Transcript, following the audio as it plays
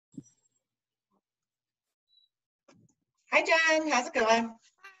Hi, Jen. How's it going?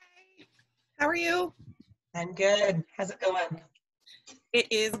 How are you? I'm good. How's it going?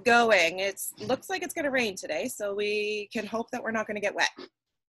 It is going. It looks like it's going to rain today, so we can hope that we're not going to get wet.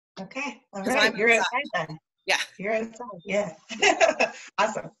 Okay. All 'Cause right. I'm You're inside. outside then. Yeah. You're outside. Yeah.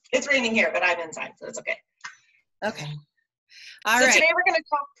 Awesome. It's raining here, but I'm inside, so it's okay. Okay. All So right. today we're going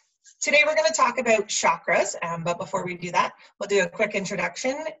to talk about chakras. But before we do that, we'll do a quick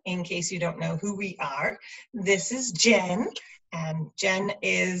introduction in case you don't know who we are. This is Jen, and Jen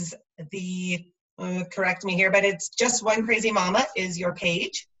is the correct me here, but it's Just One Crazy Mama is your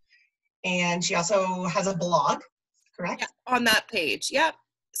page, and she also has a blog, correct? Yeah, on that page. Yep.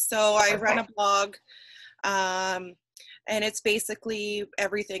 So I run a Perfect. blog, and it's basically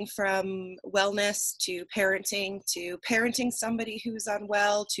everything from wellness to parenting somebody who's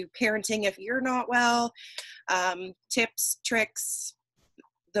unwell, to parenting if you're not well, tips, tricks,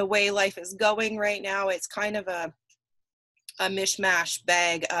 the way life is going right now. It's kind of a mishmash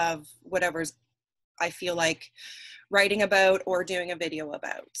bag of whatever's I feel like writing about or doing a video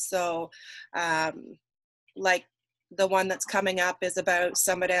about. So like the one that's coming up is about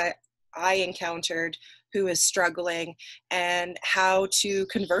somebody I encountered who is struggling and how to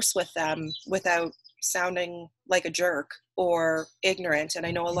converse with them without sounding like a jerk or ignorant. And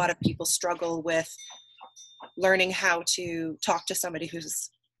I know a lot of people struggle with learning how to talk to somebody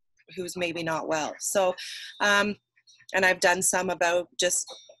who's maybe not well. So and I've done some about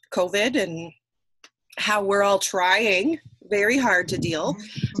just COVID and how we're all trying very hard to deal,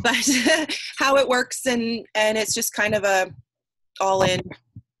 but how it works, and it's just kind of a all-in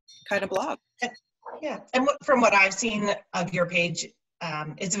kind of blog. Yeah, and from what I've seen of your page,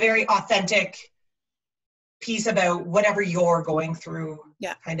 it's a very authentic piece about whatever you're going through,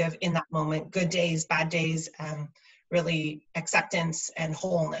 kind of in that moment, good days, bad days, really acceptance and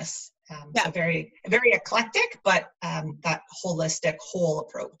wholeness. So very eclectic, but that holistic whole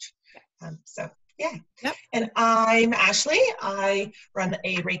approach. So yeah. Yep. And I'm Ashley. I run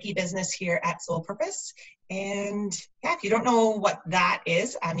a Reiki business here at Soul Purpose. And yeah, if you don't know what that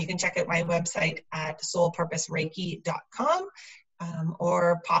is, you can check out my website at soulpurposereiki.com,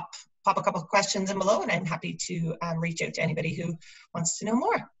 or pop a couple of questions in below, and I'm happy to reach out to anybody who wants to know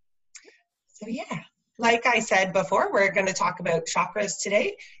more. So yeah, like I said before, we're going to talk about chakras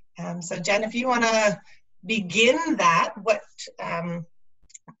today. So Jen, if you want to begin that, what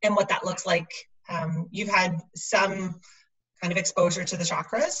that looks like. You've had some kind of exposure to the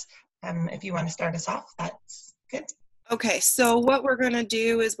chakras. If you want to start us off, that's good. Okay, so what we're going to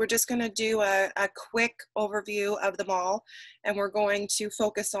do is we're just going to do a quick overview of them all, and we're going to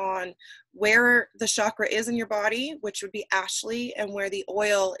focus on where the chakra is in your body, which would be Ashley, and where the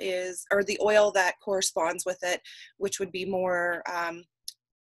oil is, or the oil that corresponds with it, which would be more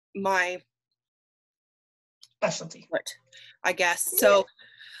my specialty, I guess. So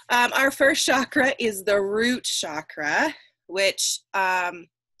our first chakra is the root chakra, which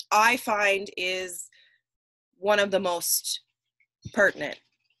I find is one of the most pertinent.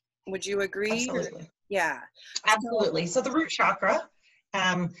 Would you agree? Absolutely. Yeah. Absolutely. So the root chakra,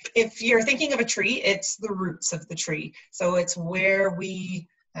 if you're thinking of a tree, it's the roots of the tree. So it's where we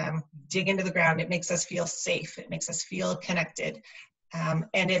dig into the ground. It makes us feel safe. It makes us feel connected.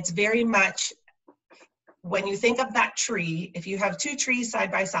 And it's very much, when you think of that tree, if you have two trees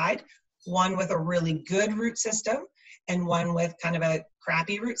side by side, one with a really good root system and one with kind of a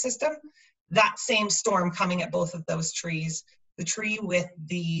crappy root system, that same storm coming at both of those trees, the tree with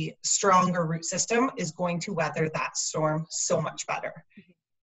the stronger root system is going to weather that storm so much better. Mm-hmm.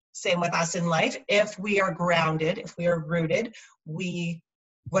 Same with us in life. If we are grounded, if we are rooted,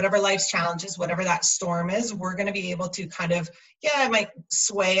 whatever life's challenges, whatever that storm is, we're going to be able to kind of, it might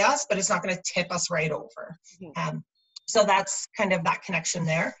sway us, but it's not going to tip us right over. Mm-hmm. So that's kind of that connection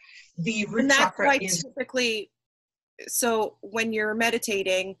there. The root chakra is typically, so when you're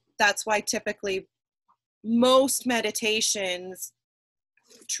meditating, that's why typically most meditations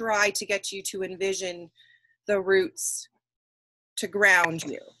try to get you to envision the roots to ground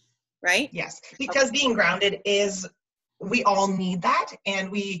you, right? Yes, because being grounded is, we all need that,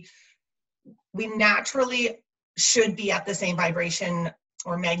 and we naturally should be at the same vibration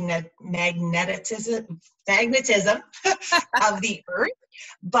or magnetism of the earth,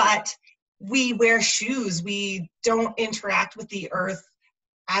 but we wear shoes. We don't interact with the earth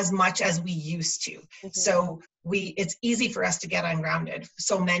as much as we used to. Mm-hmm. So it's easy for us to get ungrounded.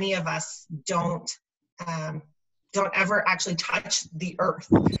 So many of us don't ever actually touch the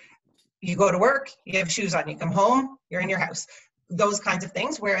earth. You go to work, you have shoes on, you come home, you're in your house, those kinds of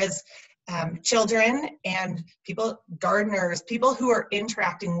things. Whereas children and people, gardeners, people who are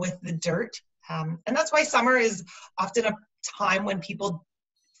interacting with the dirt, And that's why summer is often a time when people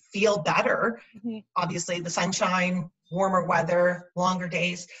feel better. Mm-hmm. Obviously, the sunshine, warmer weather, longer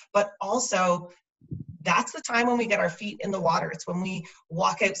days, but also that's the time when we get our feet in the water. It's when we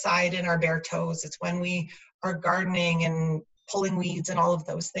walk outside in our bare toes. It's when we are gardening and pulling weeds and all of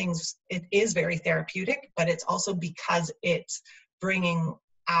those things. It is very therapeutic, but it's also because it's bringing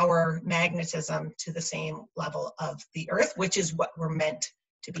our magnetism to the same level of the earth, which is what we're meant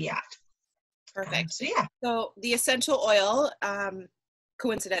to be at. Perfect. So yeah. So the essential oil,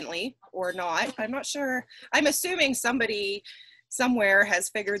 coincidentally or not, I'm not sure. I'm assuming somebody somewhere has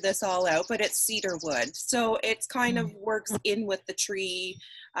figured this all out, but it's cedar wood. So it's kind of works in with the tree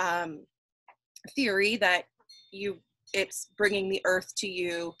theory that it's bringing the earth to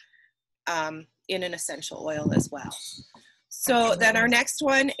you in an essential oil as well. So then our next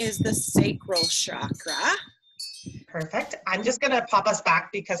one is the sacral chakra. Perfect. I'm just going to pop us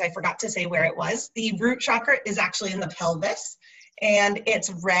back because I forgot to say where it was. The root chakra is actually in the pelvis, and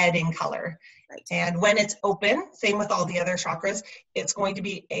it's red in color. Right. And when it's open, same with all the other chakras, it's going to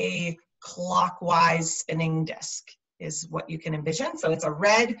be a clockwise spinning disc is what you can envision. So it's a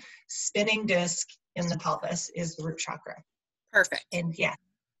red spinning disc in the pelvis is the root chakra. Perfect. And yeah.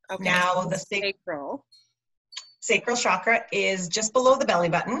 Okay. Now the sacral chakra is just below the belly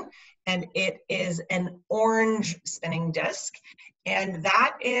button, and it is an orange spinning disc. And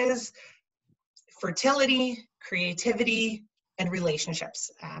that is fertility, creativity, and relationships.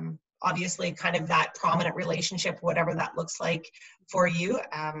 Obviously, kind of that prominent relationship, whatever that looks like for you,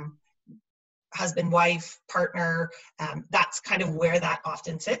 husband, wife, partner, that's kind of where that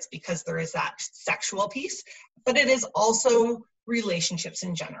often sits because there is that sexual piece, but it is also relationships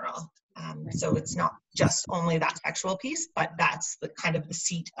in general. So it's not just only that sexual piece, but that's the kind of the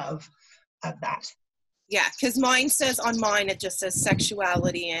seat of that. Yeah, because mine says on mine, it just says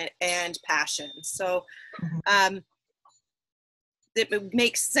sexuality and passion. So it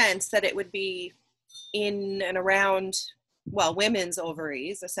makes sense that it would be in and around, well, women's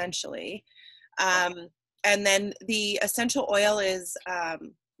ovaries, essentially. And then the essential oil is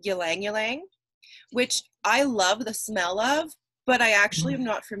ylang ylang, which I love the smell of, but I actually am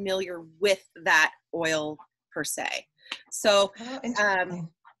not familiar with that oil per se. So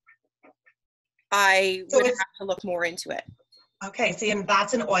I would have to look more into it. Okay, see, and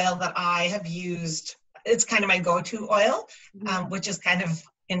that's an oil that I have used. It's kind of my go-to oil, which is kind of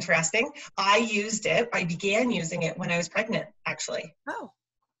interesting. I began using it when I was pregnant, actually. Oh.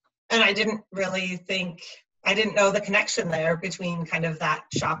 And I didn't know the connection there between kind of that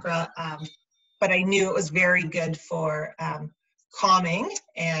chakra, but I knew it was very good for calming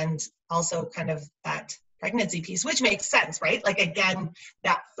and also kind of that pregnancy piece, which makes sense, right? Like, again,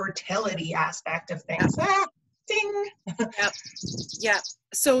 that fertility aspect of things. Ding. Yep.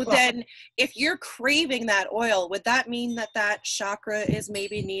 So then if you're craving that oil, would that mean that chakra is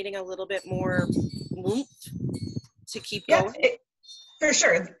maybe needing a little bit more oomph to keep going? For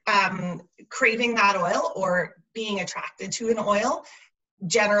sure. Craving that oil or being attracted to an oil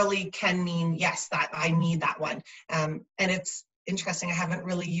generally can mean, yes, that I need that one. And it's interesting. I haven't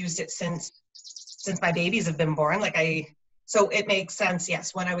really used it since my babies have been born. So it makes sense.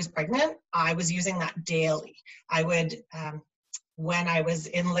 Yes. When I was pregnant, I was using that daily. I would, when I was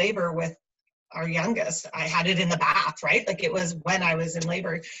in labor with our youngest, I had it in the bath, right? Like it was when I was in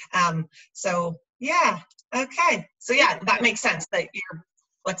labor. So yeah. Okay. So yeah, that makes sense that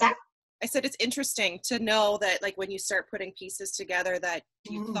what's that? I said, it's interesting to know that like when you start putting pieces together that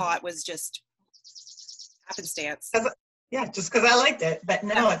you thought was just happenstance. Yeah, just because I liked it. But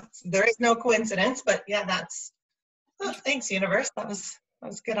no, there is no coincidence. But yeah, thanks, universe. That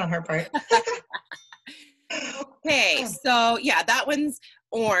was good on her part. Okay, so yeah, that one's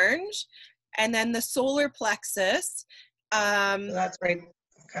orange. And then the solar plexus. So that's right,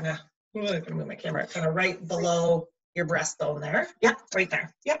 kind of, I'm going to move my camera, kind of right below your breastbone there. Yeah, right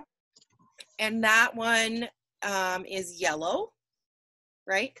there. Yep. And that one is yellow,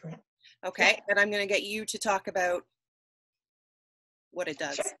 right? Correct. Okay, and I'm going to get you to talk about what it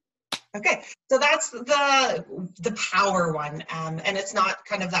does. Sure. Okay, so that's the power one, and it's not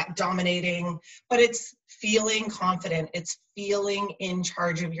kind of that dominating, but it's feeling confident. It's feeling in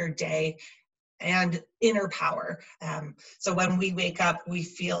charge of your day and inner power. So when we wake up, we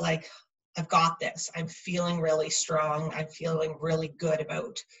feel like, I've got this. I'm feeling really strong. I'm feeling really good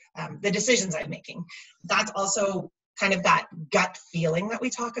about the decisions I'm making. That's also kind of that gut feeling that we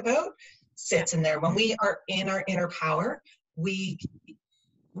talk about sits in there. When we are in our inner power, we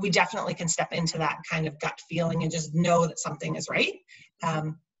definitely can step into that kind of gut feeling and just know that something is right.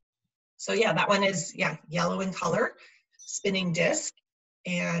 So yeah, that one is, yellow in color, spinning disc.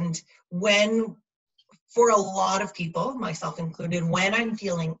 And for a lot of people, myself included, when I'm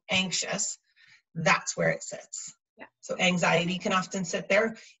feeling anxious, that's where it sits. Yeah. So anxiety can often sit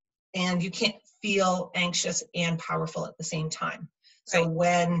there, and you can't feel anxious and powerful at the same time. So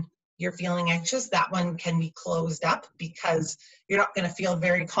when you're feeling anxious, that one can be closed up, because you're not going to feel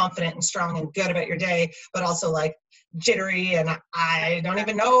very confident and strong and good about your day, but also like jittery and I don't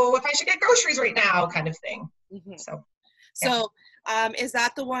even know if I should get groceries right now kind of thing. Mm-hmm. So is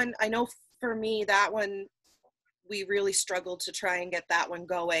that the one? I know for me, that one, we really struggled to try and get that one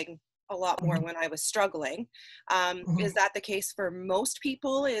going a lot more when I was struggling. Is that the case for most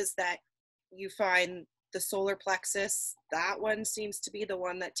people? Is that you find the solar plexus, that one seems to be the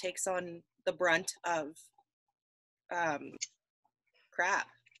one that takes on the brunt of crap?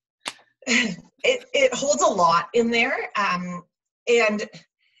 It holds a lot in there. And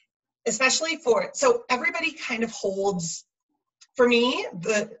especially so everybody kind of holds, for me,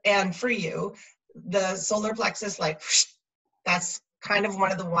 and for you, the solar plexus, like, that's kind of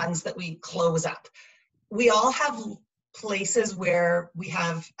one of the ones that we close up. We all have places where we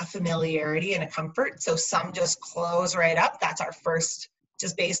have a familiarity and a comfort. So some just close right up. That's our first,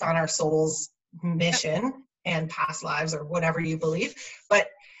 just based on our soul's mission and past lives or whatever you believe. But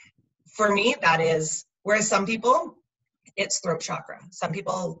for me, that is, whereas some people, it's throat chakra. Some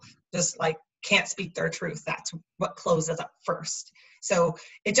people just like can't speak their truth. That's what closes up first. So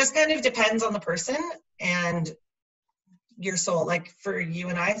it just kind of depends on the person and your soul. Like for you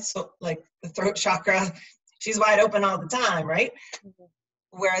and I, so like the throat chakra, she's wide open all the time, right? Mm-hmm.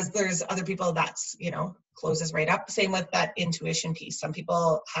 Whereas there's other people that's, closes right up. Same with that intuition piece. Some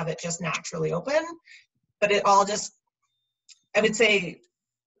people have it just naturally open, but it all just, I would say,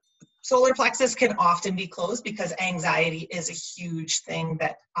 solar plexus can often be closed because anxiety is a huge thing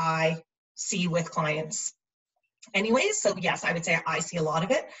that I see with clients anyways. So yes, I would say I see a lot of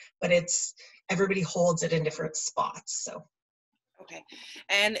it, but everybody holds it in different spots. So. Okay.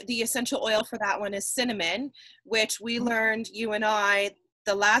 And the essential oil for that one is cinnamon, which we learned, you and I,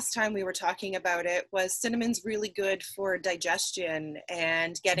 the last time we were talking about it, was cinnamon's really good for digestion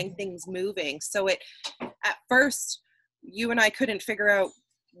and getting things moving. So at first, you and I couldn't figure out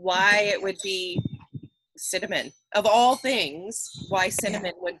why it would be cinnamon. Of all things, why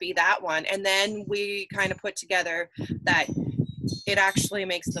cinnamon would be that one. And then we kind of put together that it actually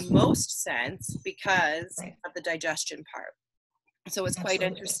makes the most sense because of the digestion part. So it's quite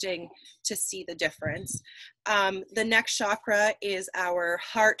interesting to see the difference. The next chakra is our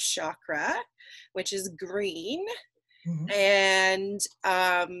heart chakra, which is green. Mm-hmm. And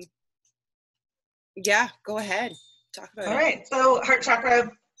go ahead. Talk about it. All right. So heart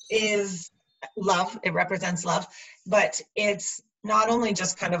chakra is love. It represents love, but it's not only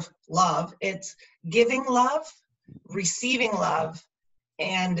just kind of love, it's giving love, receiving love,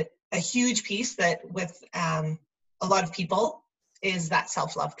 and a huge piece that with a lot of people is that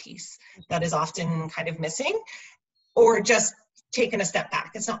self-love piece that is often kind of missing or just taken a step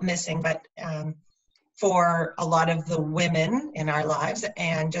back. It's not missing, but for a lot of the women in our lives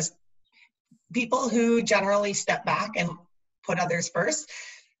and just people who generally step back and put others first,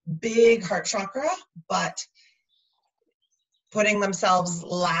 big heart chakra, but putting themselves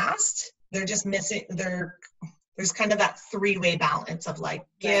last, they're just missing, there's kind of that three-way balance of like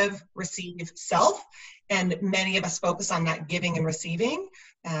give, receive, self. And many of us focus on that giving and receiving,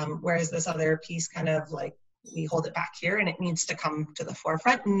 whereas this other piece kind of like we hold it back here and it needs to come to the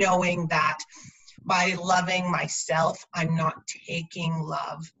forefront, knowing that by loving myself, I'm not taking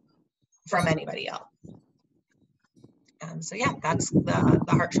love from anybody else. So yeah, that's the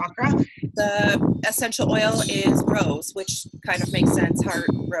heart chakra. The essential oil is rose, which kind of makes sense. Heart,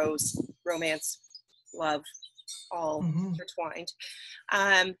 rose, romance, love, all intertwined.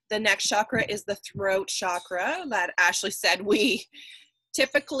 The next chakra is the throat chakra that Ashley said we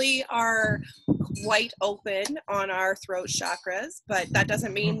typically are quite open on our throat chakras, but that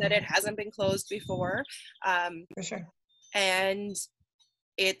doesn't mean that it hasn't been closed before. For sure. And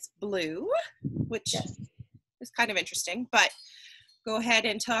it's blue, which is kind of interesting, but go ahead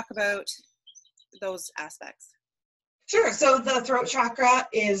and talk about those aspects. Sure. So the throat chakra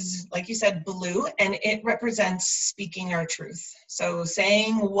is, like you said, blue, and it represents speaking our truth. So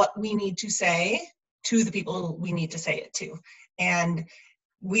saying what we need to say to the people we need to say it to. And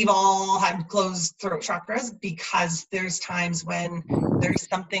we've all had closed throat chakras because there's times when there's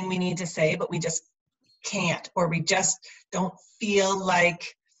something we need to say, but we just can't, or we just don't feel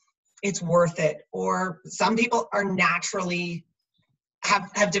like it's worth it. Or some people are naturally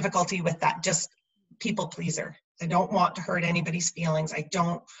have difficulty with that, just people pleaser. I don't want to hurt anybody's feelings. I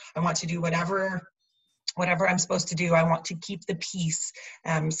want to do whatever whatever I'm supposed to do, I want to keep the peace.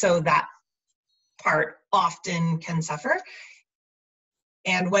 So that part often can suffer.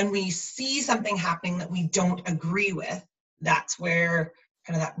 And when we see something happening that we don't agree with, that's where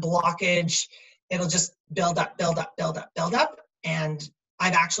kind of that blockage, it'll just build up, build up, build up, build up. And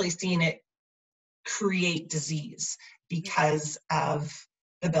I've actually seen it create disease because of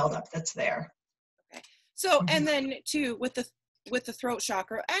the buildup that's there. Okay. So, and then too, with the throat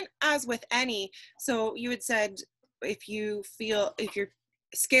chakra, and as with any, so you had said, if you're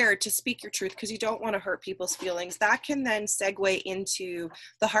scared to speak your truth because you don't want to hurt people's feelings, that can then segue into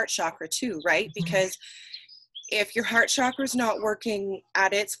the heart chakra too, right? Because if your heart chakra is not working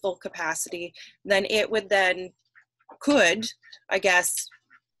at its full capacity, then it could, I guess,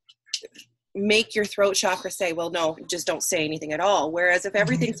 make your throat chakra say, well, no, just don't say anything at all. Whereas if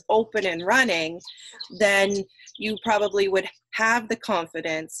everything's open and running, then you probably would have the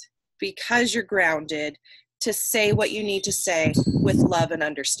confidence, because you're grounded, to say what you need to say with love and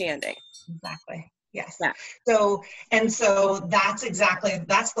understanding. Exactly. Yes. Yeah. So that's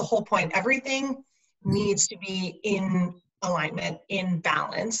the whole point. Everything needs to be in alignment, in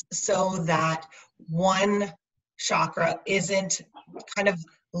balance, so that one chakra isn't kind of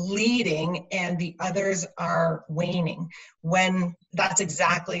leading and the others are waning. When that's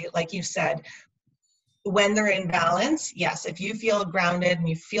exactly like you said, when they're in balance, yes, if you feel grounded and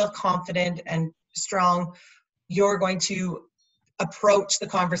you feel confident and strong, you're going to approach the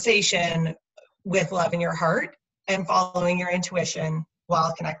conversation with love in your heart and following your intuition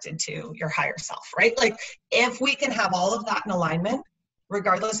while connected to your higher self, right? Like, if we can have all of that in alignment,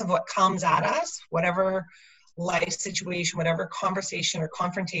 regardless of what comes at us, whatever life situation, whatever conversation or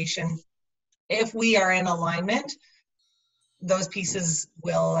confrontation, if we are in alignment, those pieces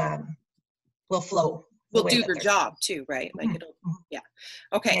will flow. Will do their job too, right? Like it'll, yeah.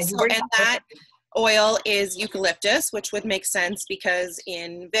 Okay, Yeah, so, and that oil is eucalyptus, which would make sense because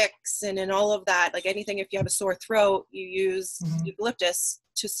in Vicks and in all of that, like anything, if you have a sore throat, you use eucalyptus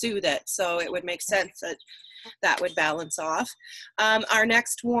to soothe it. So it would make sense that would balance off. Our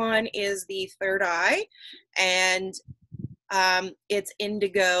next one is the third eye, and it's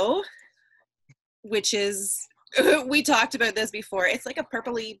indigo, which is, we talked about this before. It's like a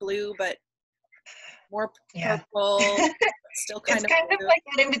purpley blue, but more purple, still kind it's kind of like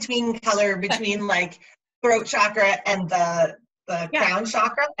that in between color between like throat chakra and the crown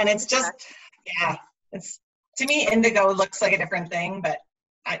chakra, and it's just it's, to me, indigo looks like a different thing, but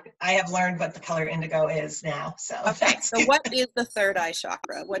I have learned what the color indigo is now. So okay, so what is the third eye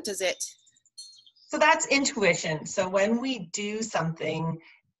chakra? What does it? So that's intuition. So when we do something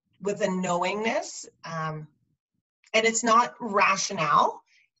with a knowingness, and it's not rationale,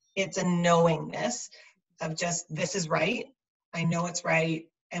 it's a knowingness of just, this is right, I know it's right,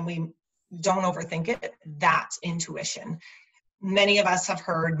 and we don't overthink it. That's intuition. Many of us have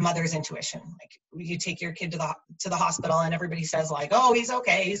heard mother's intuition. Like, you take your kid to the hospital and everybody says like, oh, he's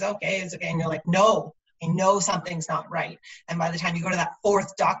okay, he's okay, he's okay. And you're like, no, I know something's not right. And by the time you go to that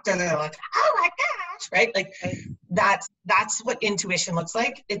fourth doctor, they're like, oh my gosh, right? Like, that's what intuition looks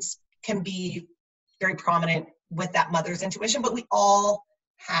like. It can be very prominent with that mother's intuition, but we all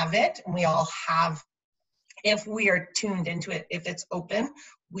have it, and we all have, if we are tuned into it, if it's open,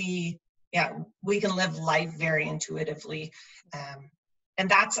 we can live life very intuitively. And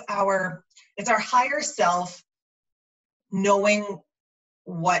that's it's our higher self knowing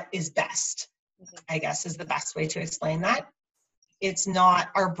what is best, I guess, is the best way to explain that. It's not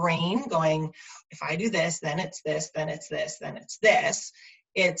our brain going, if I do this, then it's this, then it's this, then it's this.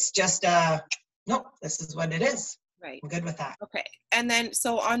 It's just, nope, this is what it is. Right. I'm good with that. Okay. And then,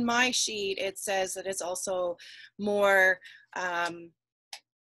 so on my sheet, it says that it's also more,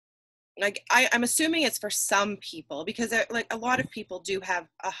 like, I'm assuming it's for some people, because like a lot of people do have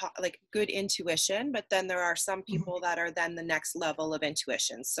like good intuition, but then there are some people that are then the next level of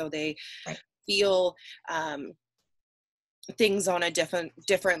intuition. So they feel things on a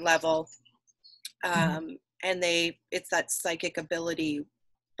different level. And it's that psychic ability,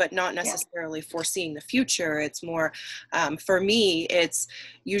 but not necessarily foreseeing the future. It's more, for me, it's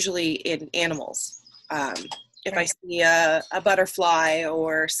usually in animals. If I see a butterfly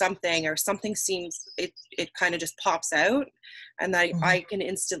or something seems, it kind of just pops out, and I can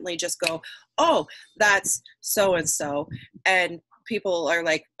instantly just go, oh, that's so-and-so. And people are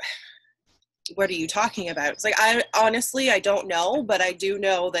like, what are you talking about? It's like, I don't know, but I do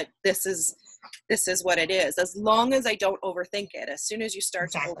know that this is what it is. As long as I don't overthink it. As soon as you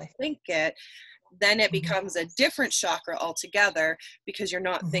start to overthink it, then it becomes a different chakra altogether, because you're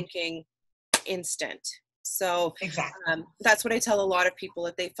not thinking instant. So Exactly. that's what I tell a lot of people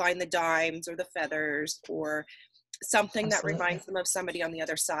if they find the dimes or the feathers or something that Absolutely. reminds them of somebody on the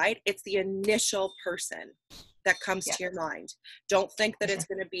other side. It's the initial person that comes Yeah, to your mind. Don't think for that it's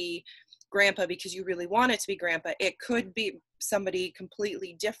sure. going to be grandpa because you really want it to be grandpa. It could be somebody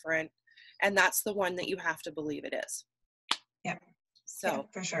completely different, and that's the one that you have to believe it is. Yeah. Yeah, So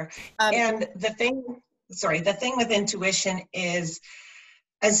for sure. um, And the thing with intuition is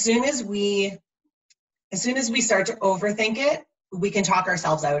as soon as we start to overthink it, we can talk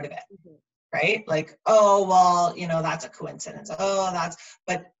ourselves out of it, right? Like, oh, well, that's a coincidence. Oh,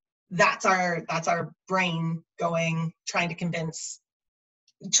 but that's our brain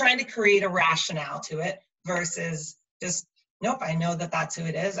trying to create a rationale to it versus just, nope, I know that that's who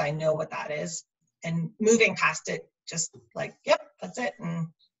it is. I know what that is. And moving past it, just like, yep, that's it. And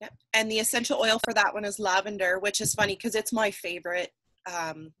yep. And the essential oil for that one is lavender, which is funny because it's my favorite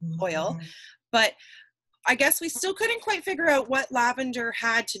oil. But I guess we still couldn't quite figure out what lavender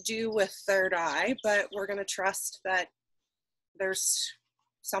had to do with third eye, but we're going to trust that there's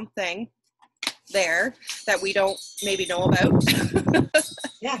something there that we don't maybe know about.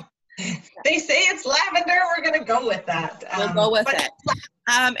 yeah, they say it's lavender. We're going to go with that. We'll go with But it.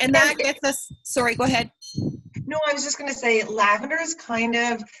 And that gets us, sorry, go ahead. no, I was just going to say lavender is kind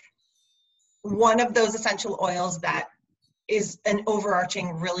of one of those essential oils that is an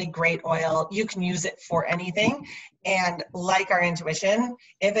overarching really great oil. You can use it for anything. And like our intuition,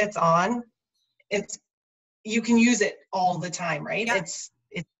 if it's on, you can use it all the time, right? Yeah. It's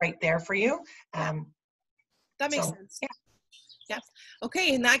right there for you. That makes sense. Yeah.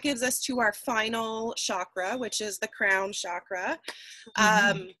 Okay, and that gives us to our final chakra, which is the crown chakra.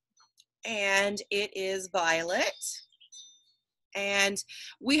 And it is violet. And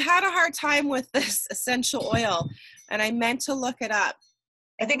we had a hard time with this essential oil, and I meant to look it up.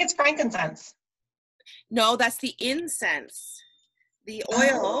 I think it's frankincense. No, that's the incense. The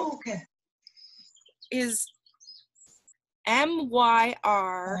oil is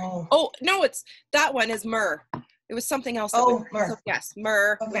MYR. Oh, no, that one is myrrh. It was something else. Myrrh. So yes,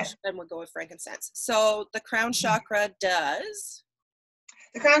 myrrh, Okay. which then would go with frankincense. So the crown chakra does?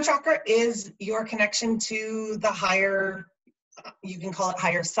 The crown chakra is your connection to the higher, you can call it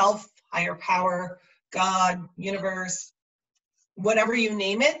higher self, higher power, God, universe, whatever you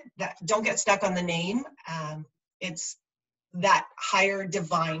name it. That don't get stuck on the name. It's that higher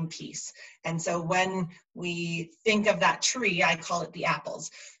divine piece. And so when we think of that tree, I call it the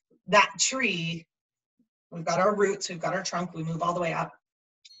apples. That tree, we've got our roots, we've got our trunk, we move all the way up.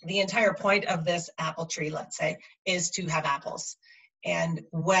 The entire point of this apple tree, let's say, is to have apples. And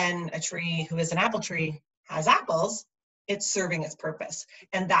when a tree who is an apple tree has apples, it's serving its purpose.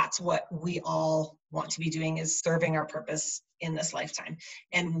 And that's what we all want to be doing, is serving our purpose in this lifetime.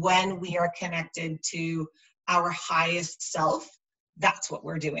 And when we are connected to our highest self, that's what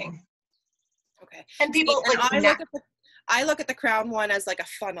we're doing. Okay. And people I look at the crown one as like a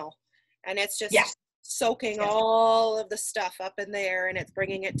funnel, and it's just soaking Yes. all of the stuff up in there, and it's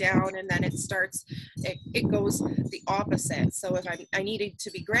bringing it down, and then it goes the opposite. So if I needed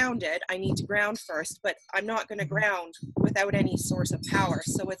to be grounded, I need to ground first, but I'm not going to ground without any source of power.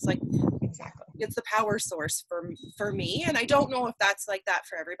 So it's like, it's the power source for me. And I don't know if that's like that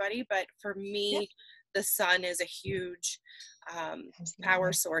for everybody, but for me, the sun is a huge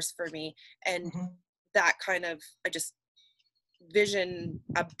power source for me. And that kind of, I just vision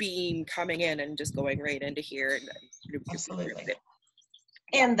a beam coming in and just going right into here. Absolutely.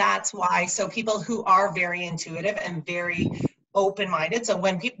 And that's why, so people who are very intuitive and very open-minded, so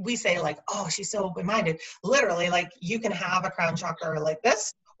when we say like, oh, she's so open-minded, literally, like, you can have a crown chakra like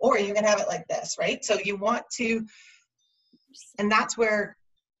this, or you can have it like this, right? So you want to, and that's where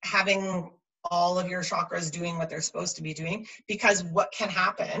having all of your chakras doing what they're supposed to be doing, because what can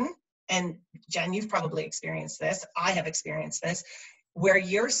happen, and Jen, you've probably experienced this, I have experienced this, where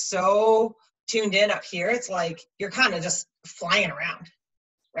you're so tuned in up here, it's like you're kind of just flying around,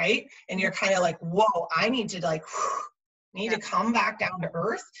 right? And you're kind of like, whoa, I need to like, to come back down to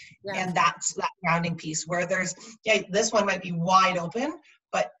earth. And that's that grounding piece where there's, this one might be wide open,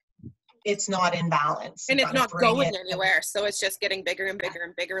 but it's not in balance. And it's not going anywhere. So it's just getting bigger and bigger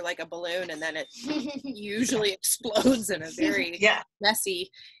and bigger like a balloon. And then it usually explodes in a very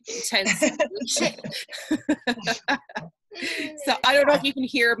messy, intense situation. So I don't know if you can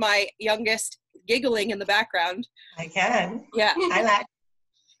hear my youngest giggling in the background. I can. Yeah. I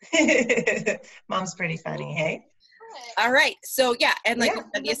like. Mom's pretty funny, hey? All right. So and like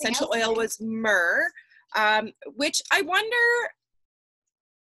the essential oil was myrrh, which I wonder,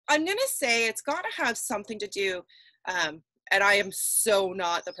 I'm going to say it's got to have something to do, and I am so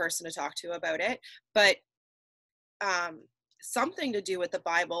not the person to talk to about it, but something to do with the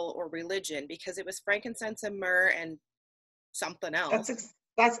Bible or religion, because it was frankincense and myrrh and something else.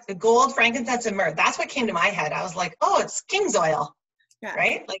 That's gold, frankincense, and myrrh. That's what came to my head. I was like, oh, it's king's oil, Yeah.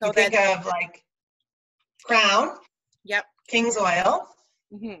 right? Like So you think of like crown, yep. king's oil.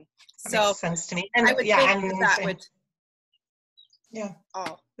 Mm-hmm. That So makes sense to me. And I would yeah, think that would. Yeah.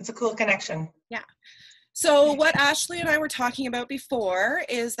 Oh. It's a cool connection. Yeah. So what Ashley and I were talking about before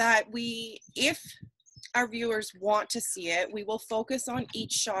is that if our viewers want to see it, we will focus on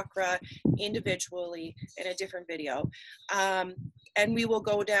each chakra individually in a different video. And we will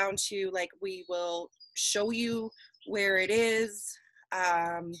go down to, like, we will show you where it is.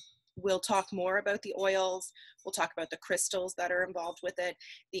 We'll talk more about the oils. We'll talk about the crystals that are involved with it,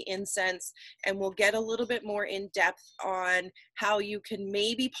 the incense, and we'll get a little bit more in depth on how you can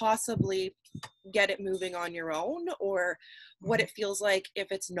maybe possibly get it moving on your own, or what it feels like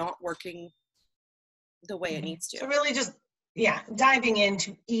if it's not working the way it needs to. So really just, diving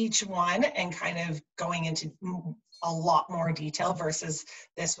into each one and kind of going into a lot more detail versus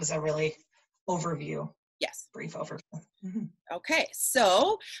this was a really overview. Yes. Brief overview. Okay,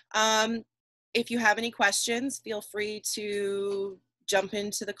 so if you have any questions, feel free to jump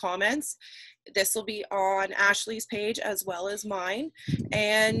into the comments. This will be on Ashley's page as well as mine.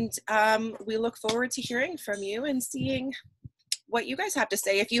 And we look forward to hearing from you and seeing what you guys have to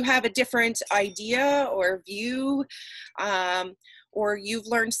say. If you have a different idea or view, or you've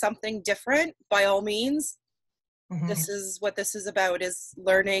learned something different, by all means, this is what this is about, is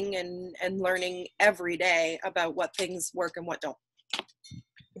learning and learning every day about what things work and what don't.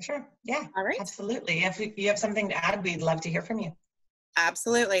 For sure. Yeah. All right. Absolutely. If you have something to add, we'd love to hear from you.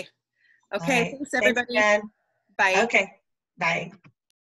 Absolutely. Okay. Right. Thanks, everybody. Thanks, Bye. Okay. Bye.